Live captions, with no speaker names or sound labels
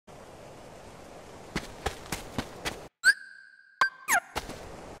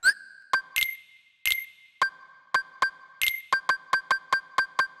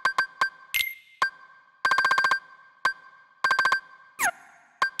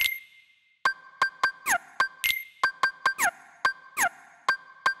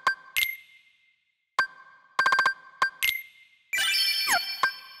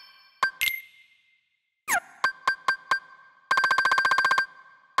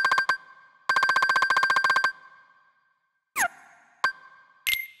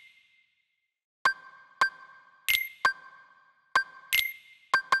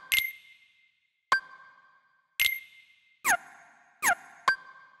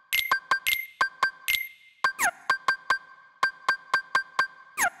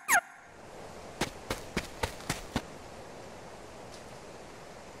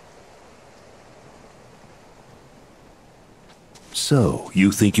So,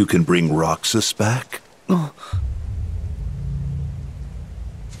 you think you can bring Roxas back?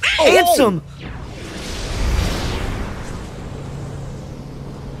 Ansem!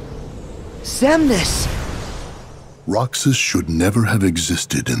 Xemnas! Roxas should never have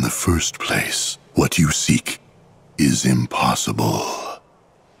existed in the first place. What you seek is impossible.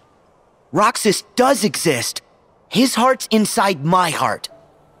 Roxas does exist. His heart's inside my heart.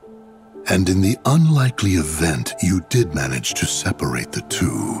 And in the unlikely event you did manage to separate the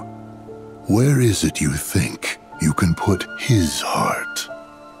two, where is it you think you can put his heart?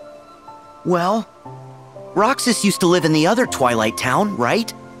 Well, Roxas used to live in the other Twilight town,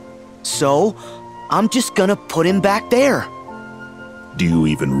 right? So, I'm just gonna put him back there. Do you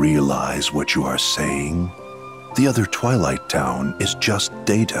even realize what you are saying? The other Twilight town is just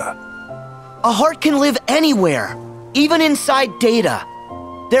data. A heart can live anywhere, even inside data.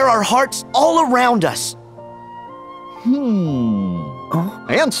 There are hearts all around us.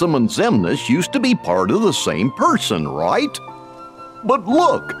 Ansem and Xemnas used to be part of the same person, right? But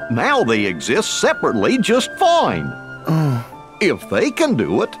look, now they exist separately just fine. If they can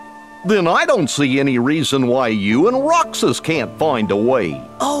do it, then I don't see any reason why you and Roxas can't find a way.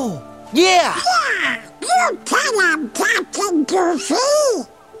 Oh, yeah! Yeah, you tell him, Captain Goofy!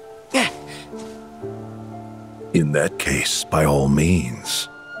 In that case, by all means.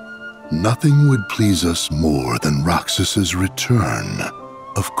 Nothing would please us more than Roxas's return,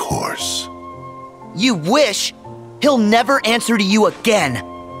 of course. You wish? He'll never answer to you again.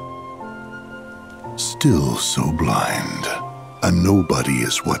 Still so blind. A nobody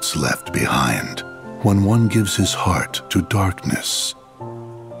is what's left behind when one gives his heart to darkness.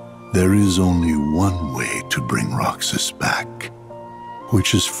 There is only one way to bring Roxas back,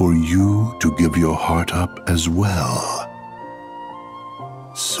 which is for you to give your heart up as well.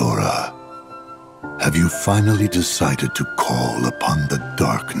 Sora, have you finally decided to call upon the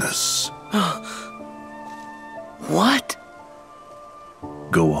darkness? What?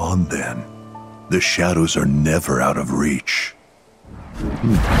 Go on then. The shadows are never out of reach.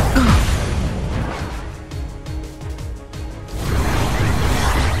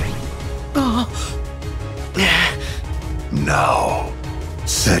 Now,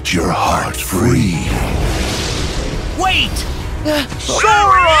 set your heart free. Wait!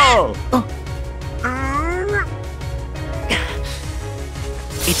 Sora!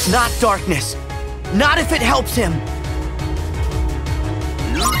 It's not darkness. Not if it helps him.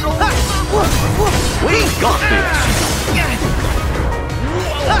 We got this!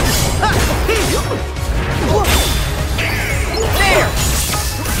 There!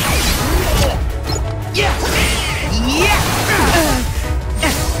 Yeah! Yeah!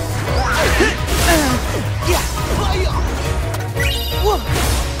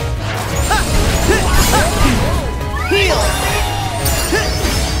 Heal!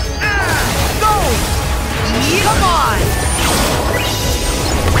 Go! Come on!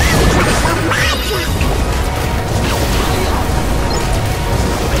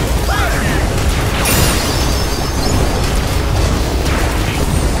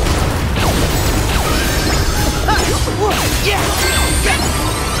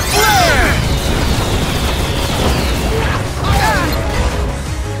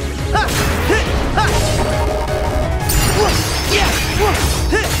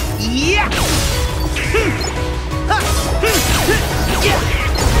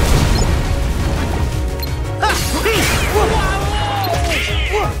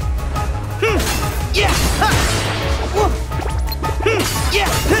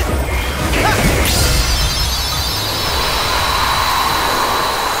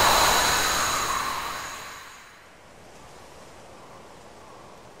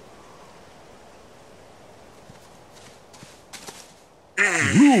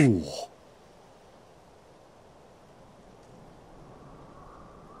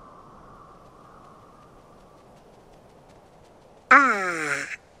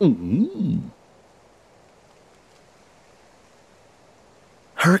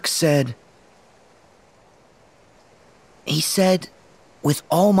 Herc said, he said, with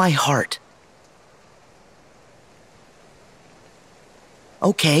all my heart.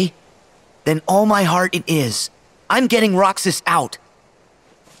 Okay, then all my heart it is. I'm getting Roxas out.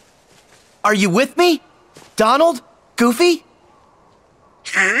 Are you with me? Donald? Goofy?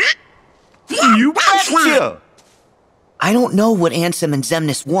 Huh? You betcha! I don't know what Ansem and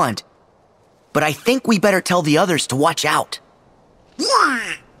Xemnas want, but I think we better tell the others to watch out.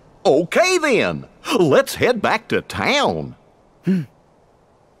 Yeah. Okay then, let's head back to town. Need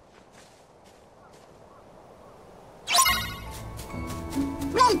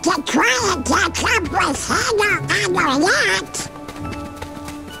to try and catch up with Hannah and Annette.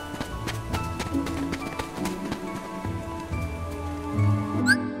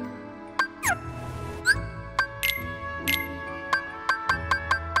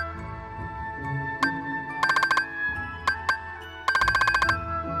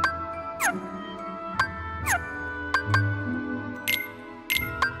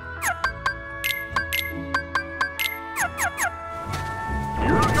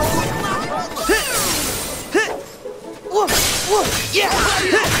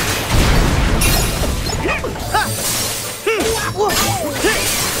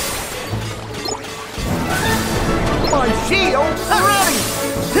 My shield ready!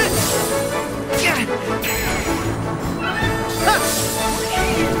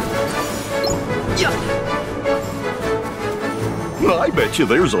 I bet you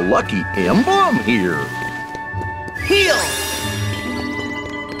there's a lucky emblem here. Heal!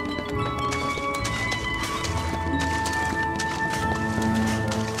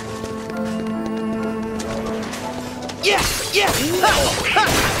 Yeah! Yeah! Ha! Ha!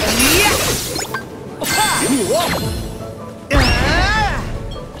 Yeah!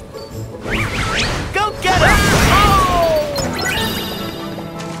 Go get him!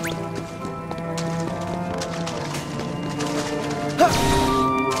 Oh!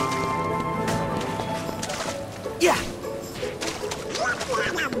 Yeah!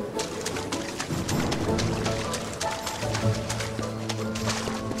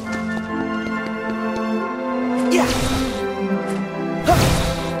 Yeah!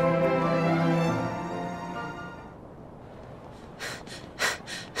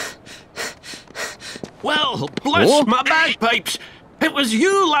 Well, bless my bagpipes! It was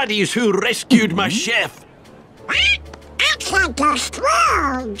you laddies who rescued my chef. It's Uncle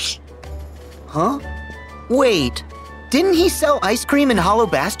Scrooge. Huh? Wait, didn't he sell ice cream in Hollow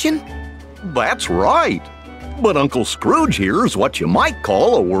Bastion? That's right. But Uncle Scrooge here is what you might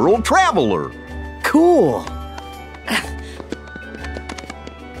call a world traveler. Cool.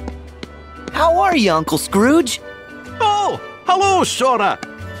 How are you, Uncle Scrooge? Oh, hello, Sora.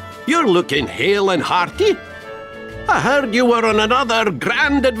 You're looking hale and hearty. I heard you were on another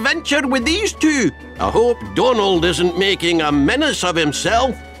grand adventure with these two. I hope Donald isn't making a menace of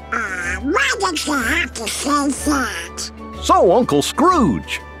himself. Why did you have to say that? So, Uncle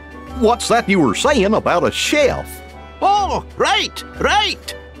Scrooge, what's that you were saying about a chef? Oh, right.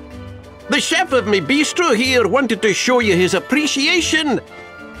 The chef of me bistro here wanted to show you his appreciation.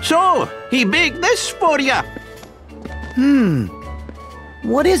 So, he baked this for you.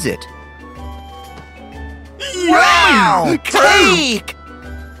 What is it? Wow! Cake!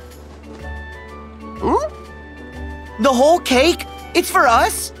 The whole cake? It's for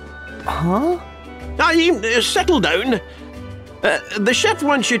us? Huh? Settle down. The chef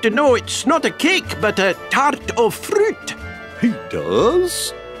wants you to know it's not a cake, but a tart of fruit. He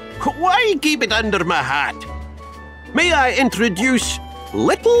does? Why keep it under my hat? May I introduce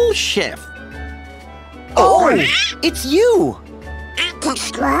Little Chef? Oh, it's you! Uncle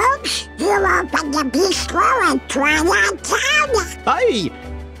Scrooge, you opened the bistro in Twilight Town. Aye.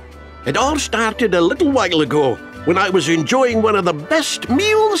 It all started a little while ago when I was enjoying one of the best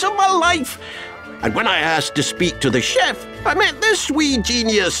meals of my life. And when I asked to speak to the chef, I met this wee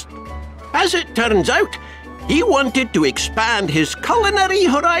genius. As it turns out, he wanted to expand his culinary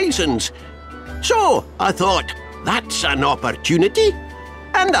horizons. So I thought, that's an opportunity.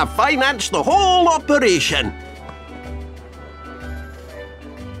 And I financed the whole operation.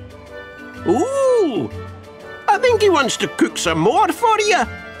 Ooh, I think he wants to cook some more for you.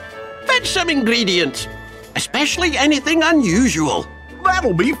 Fetch some ingredients, especially anything unusual.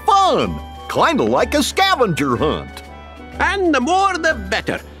 That'll be fun. Kinda like a scavenger hunt. And the more the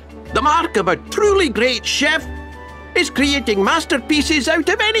better. The mark of a truly great chef is creating masterpieces out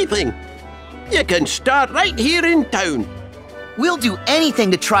of anything. You can start right here in town. We'll do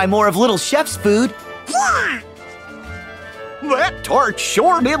anything to try more of Little Chef's food. Yeah. That tart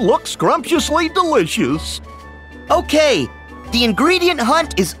sure did look scrumptiously delicious. Okay, the ingredient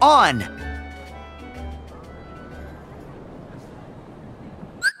hunt is on.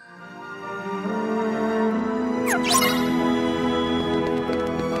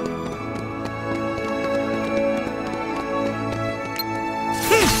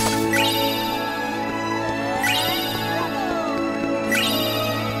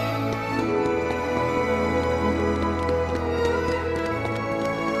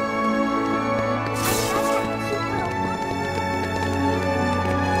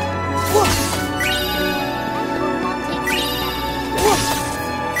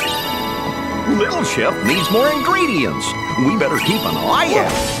 Little Chef needs more ingredients. We better keep an eye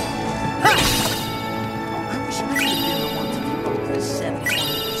out.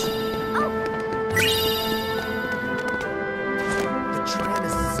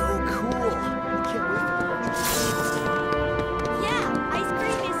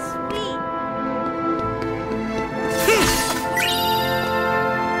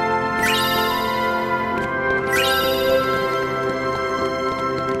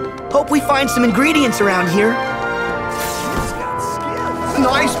 Hope we find some ingredients around here.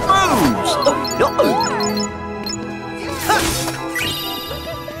 Nice moves!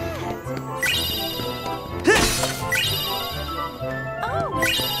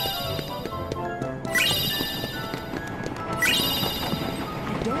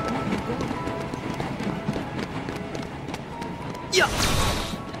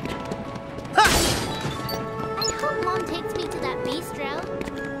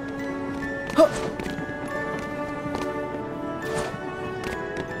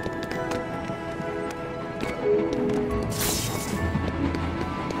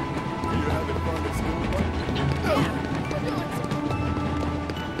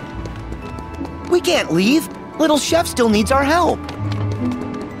 We can't leave. Little Chef still needs our help.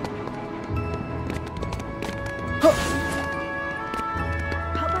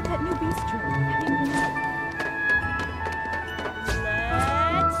 How about that new bistro?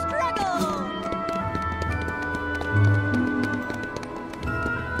 Let's struggle!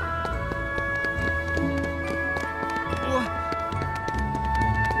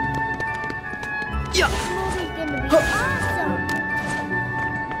 Yeah. This movie's gonna be awesome.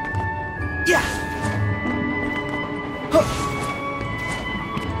 Yeah.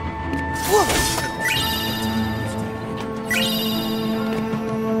 Whoa.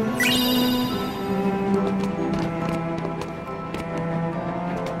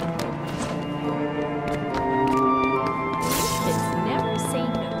 Kids never say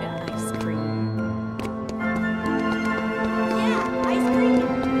no to ice cream. Yeah, ice cream.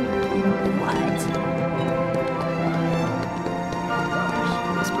 What?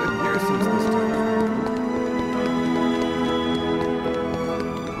 It's been years since this time.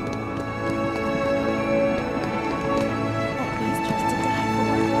 He's just to die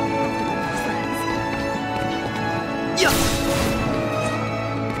for. Friends. Yeah.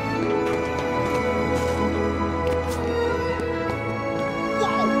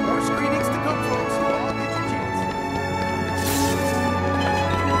 Wow, more screenings to come, folks. I'll get your chance.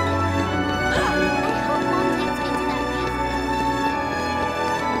 I hope Mom takes me to that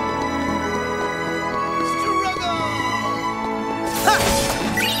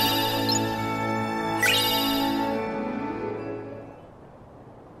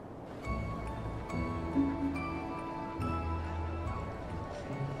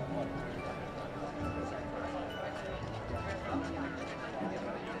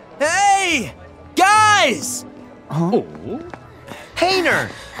Hey! Guys! Oh, Heiner!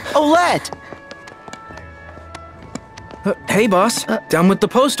 Olette! Hey, boss. Down with the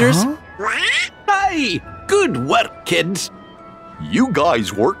posters. hi! Good work, kids. You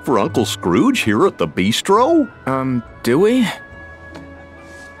guys work for Uncle Scrooge here at the bistro? Do we?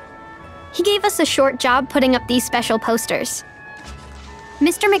 He gave us a short job putting up these special posters.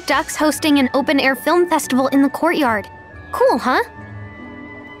 Mr. McDuck's hosting an open-air film festival in the courtyard. Cool, huh?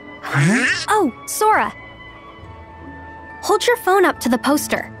 Oh, Sora. Hold your phone up to the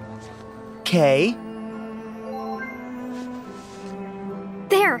poster. Okay.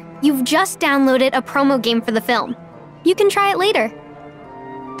 There, you've just downloaded a promo game for the film. You can try it later.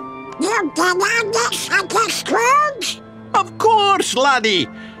 You can on this, Uncle Scrooge? Of course, laddie.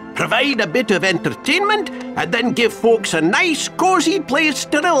 Provide a bit of entertainment and then give folks a nice, cozy place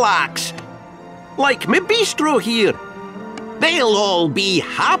to relax. Like me bistro here. They'll all be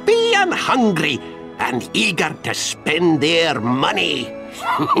happy and hungry and eager to spend their money.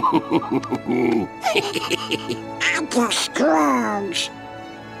 Uncle Scrooge.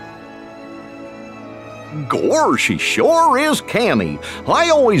 Gosh, he sure is canny. I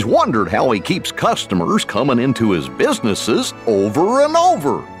always wondered how he keeps customers coming into his businesses over and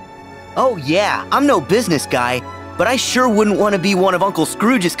over. Oh yeah, I'm no business guy, but I sure wouldn't want to be one of Uncle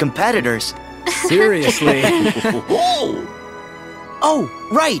Scrooge's competitors. Seriously. Oh, Oh,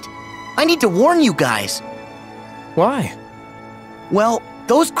 right. I need to warn you guys. Why? Well,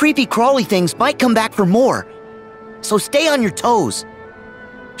 those creepy crawly things might come back for more. So stay on your toes.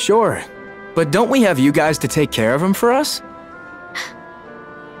 Sure. But don't we have you guys to take care of them for us?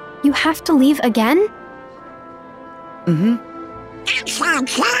 You have to leave again? That's our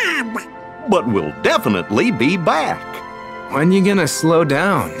job. But we'll definitely be back. When you gonna slow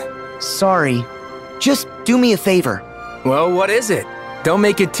down? Sorry. Just do me a favor. Well, what is it? Don't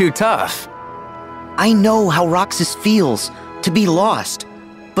make it too tough. I know how Roxas feels to be lost,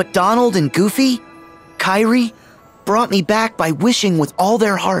 but Donald and Goofy, Kyrie, brought me back by wishing with all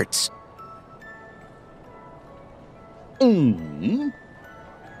their hearts.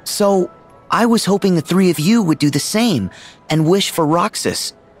 So, I was hoping the three of you would do the same and wish for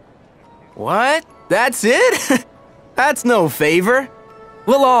Roxas. What? That's it? That's no favor.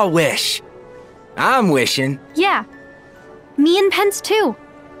 We'll all wish. I'm wishing. Yeah. Me and Pence too.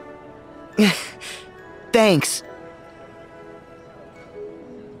 Thanks.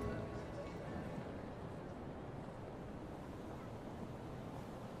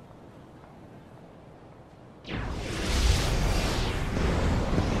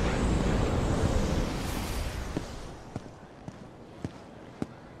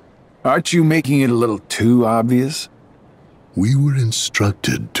 Aren't you making it a little too obvious? We were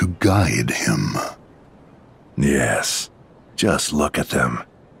instructed to guide him. Yes, just look at them.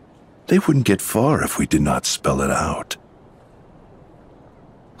 They wouldn't get far if we did not spell it out.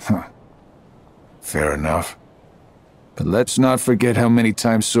 Huh. Fair enough. But let's not forget how many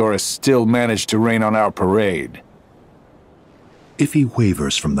times Sora still managed to rain on our parade. If he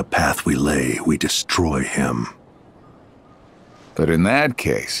wavers from the path we lay, we destroy him. But in that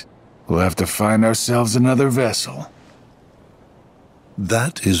case, we'll have to find ourselves another vessel.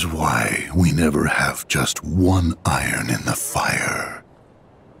 That is why we never have just one iron in the fire.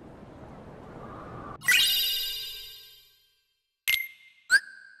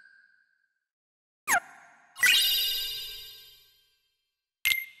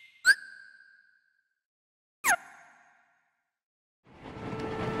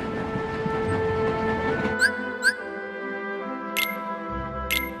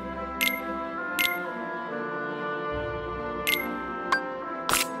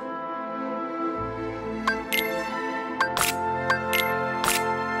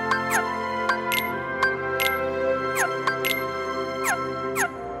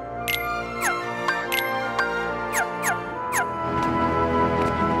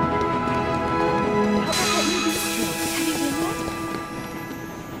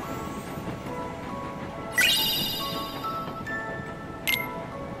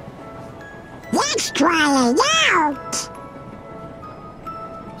 Let's try it out!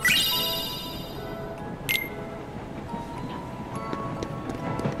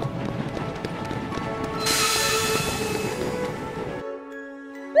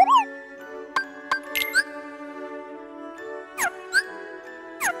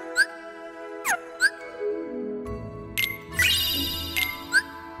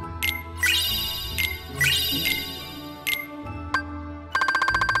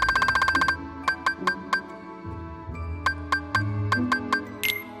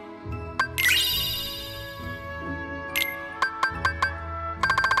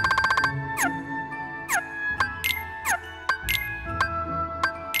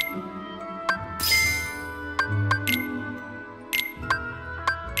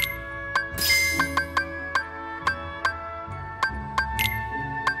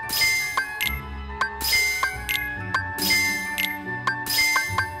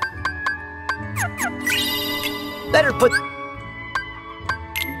 Better put...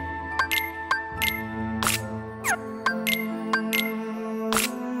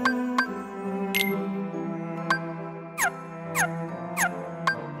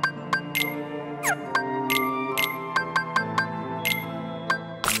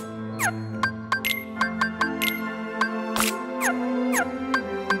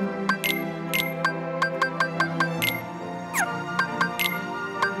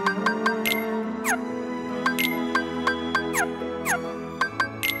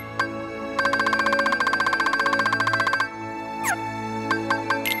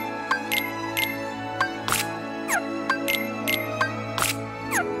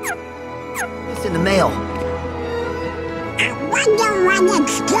 in the mail. I wonder what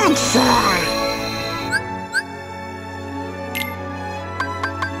it's good for.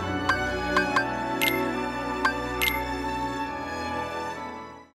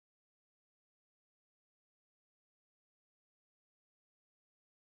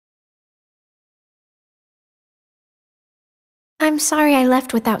 I'm sorry I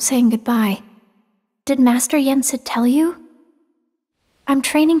left without saying goodbye. Did Master Yensid tell you? I'm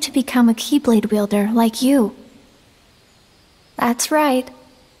training to become a Keyblade wielder like you. That's right.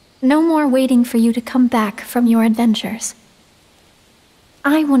 No more waiting for you to come back from your adventures.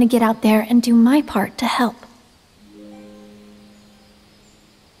 I want to get out there and do my part to help.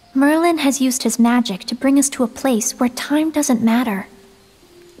 Merlin has used his magic to bring us to a place where time doesn't matter.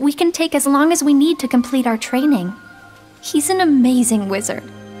 We can take as long as we need to complete our training. He's an amazing wizard.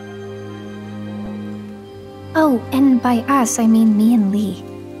 Oh, and by us, I mean me and Lee.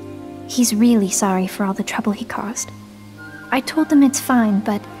 He's really sorry for all the trouble he caused. I told him it's fine,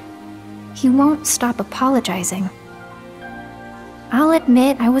 but he won't stop apologizing. I'll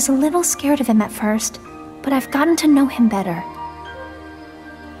admit I was a little scared of him at first, but I've gotten to know him better.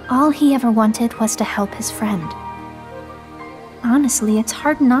 All he ever wanted was to help his friend. Honestly, it's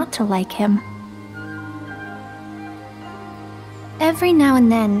hard not to like him. Every now and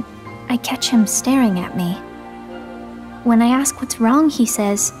then, I catch him staring at me. When I ask what's wrong, he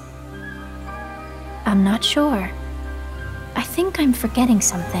says, "I'm not sure. I think I'm forgetting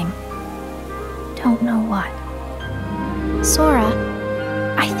something. Don't know what." Sora,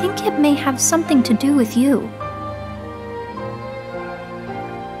 I think it may have something to do with you.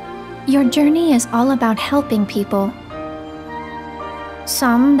 Your journey is all about helping people,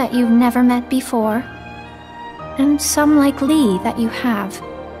 Some that you've never met before, and some like Lee that you have.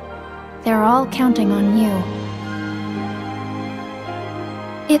 They're all counting on you.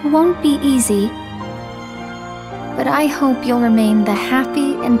 It won't be easy, but I hope you'll remain the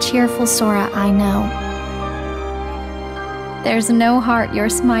happy and cheerful Sora I know. There's no heart your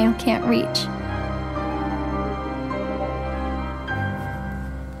smile can't reach.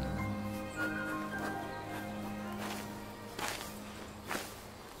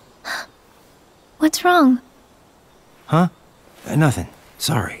 What's wrong? Huh? Nothing.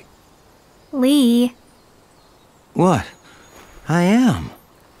 Sorry. Lee. What? I am.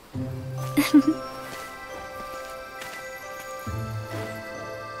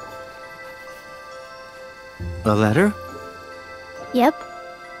 A letter? Yep.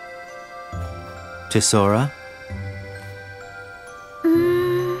 To Sora?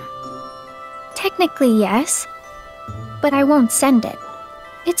 Technically, yes. But I won't send it.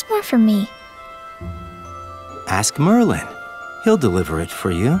 It's more for me. Ask Merlin. He'll deliver it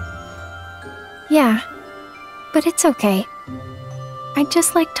for you. Yeah, but it's okay. I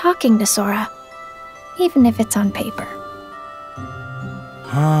just like talking to Sora, even if it's on paper.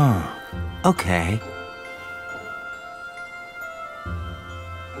 Huh. Okay.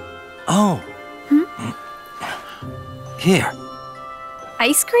 Oh. Here.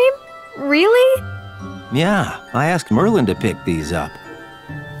 Ice cream? Really? Yeah, I asked Merlin to pick these up.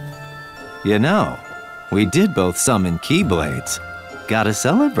 You know, we did both summon Keyblades. Gotta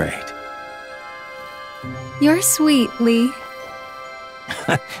celebrate. You're sweet, Lee.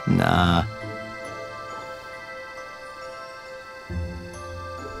 Nah.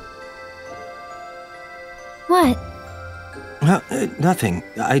 What? Nothing.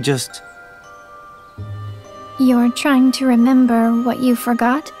 I just... You're trying to remember what you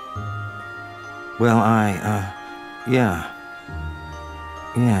forgot? Well, yeah.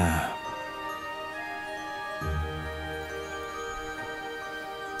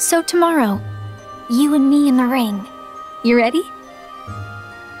 So tomorrow, you and me in the ring. You ready?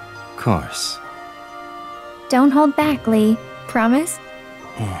 Of course. Don't hold back, Lee. Promise?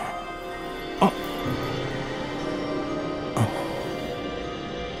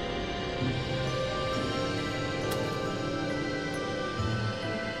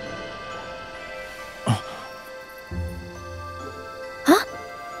 Huh?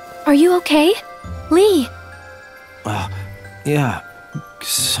 Are you okay? Lee! Yeah.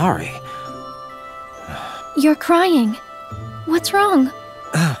 Sorry. You're crying. What's wrong?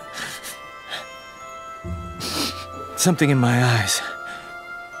 Something in my eyes.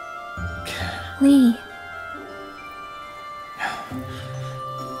 Lee.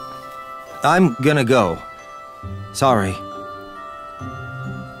 I'm gonna go. Sorry.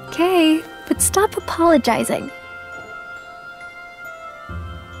 Okay, but stop apologizing.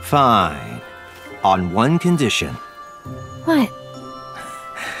 Fine. On one condition. What?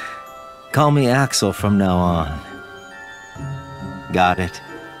 Call me Axel from now on. Got it?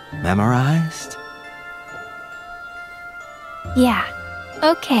 Memorized? Yeah.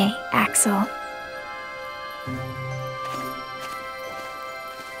 Okay, Axel.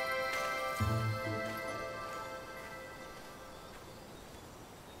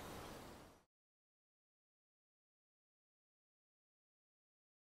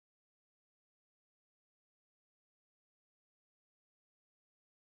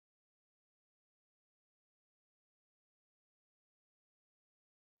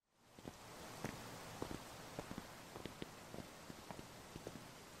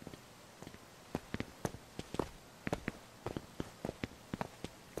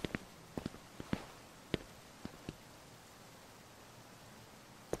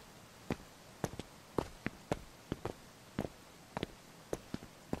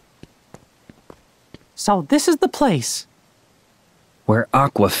 So this is the place. Where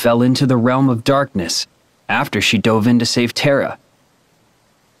Aqua fell into the realm of darkness after she dove in to save Terra.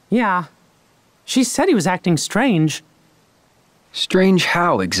 Yeah. She said he was acting strange. Strange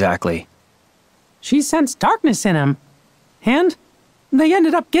how, exactly? She sensed darkness in him. And they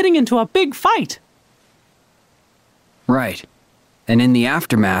ended up getting into a big fight. Right. And in the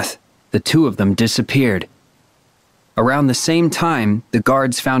aftermath, the two of them disappeared. Around the same time, the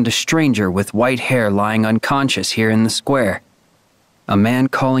guards found a stranger with white hair lying unconscious here in the square. A man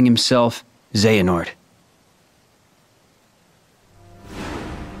calling himself Xehanort.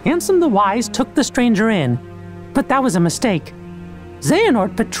 Ansem the Wise took the stranger in, but that was a mistake.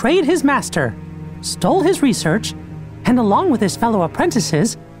 Xehanort betrayed his master, stole his research, and along with his fellow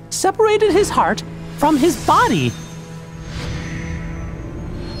apprentices, separated his heart from his body.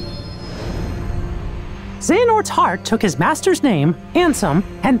 Xehanort's heart took his master's name, Ansem,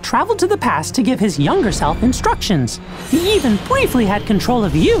 and traveled to the past to give his younger self instructions. He even briefly had control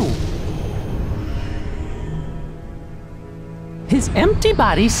of you. His empty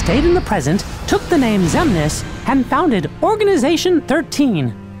body stayed in the present, took the name Xemnas, and founded Organization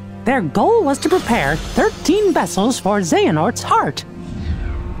 13. Their goal was to prepare 13 vessels for Xehanort's heart.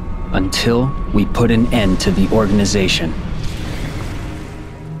 Until we put an end to the organization.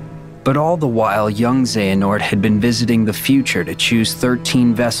 But all the while, young Xehanort had been visiting the future to choose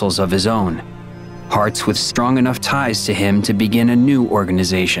 13 vessels of his own. Hearts with strong enough ties to him to begin a new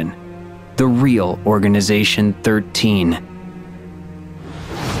organization. The real Organization 13.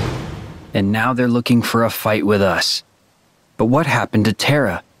 And now they're looking for a fight with us. But what happened to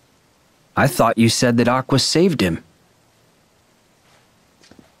Terra? I thought you said that Aqua saved him.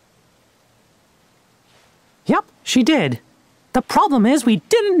 Yep, she did. The problem is we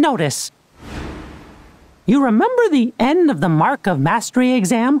didn't notice. You remember the end of the Mark of Mastery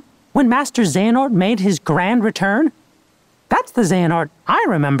exam, when Master Xehanort made his grand return? That's the Xehanort I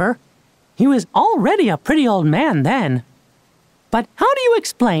remember. He was already a pretty old man then. But how do you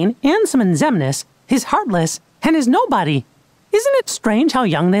explain Ansem and Xemnas, his Heartless, and his Nobody? Isn't it strange how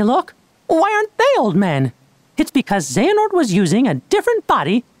young they look? Why aren't they old men? It's because Xehanort was using a different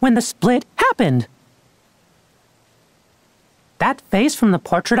body when the split happened. That face from the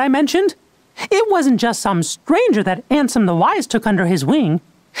portrait I mentioned? It wasn't just some stranger that Ansem the Wise took under his wing.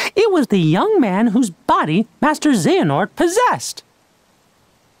 It was the young man whose body Master Xehanort possessed.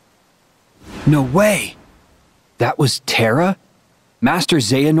 No way! That was Terra? Master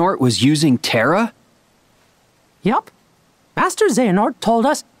Xehanort was using Terra? Yup. Master Xehanort told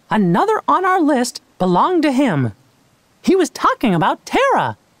us another on our list belonged to him. He was talking about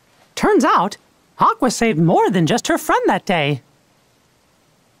Terra. Turns out, Aqua saved more than just her friend that day.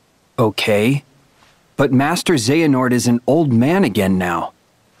 Okay, but Master Xehanort is an old man again now.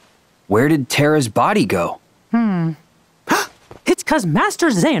 Where did Terra's body go? It's 'cause Master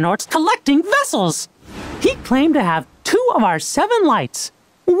Xehanort's collecting vessels. He claimed to have 2 of our 7 lights.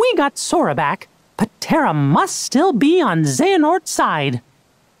 We got Sora back, but Terra must still be on Xehanort's side.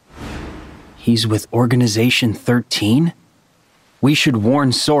 He's with Organization 13? We should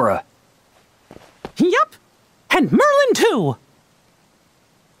warn Sora. Yup, and Merlin too.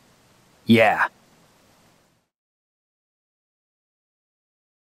 Yeah.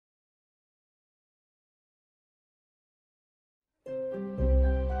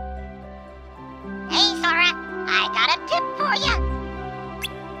 Hey, Sora, I got a tip for you.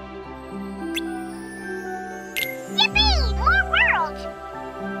 Yippee! More worlds!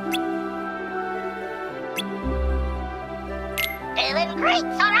 Doing great,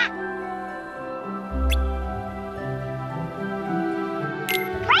 Sora.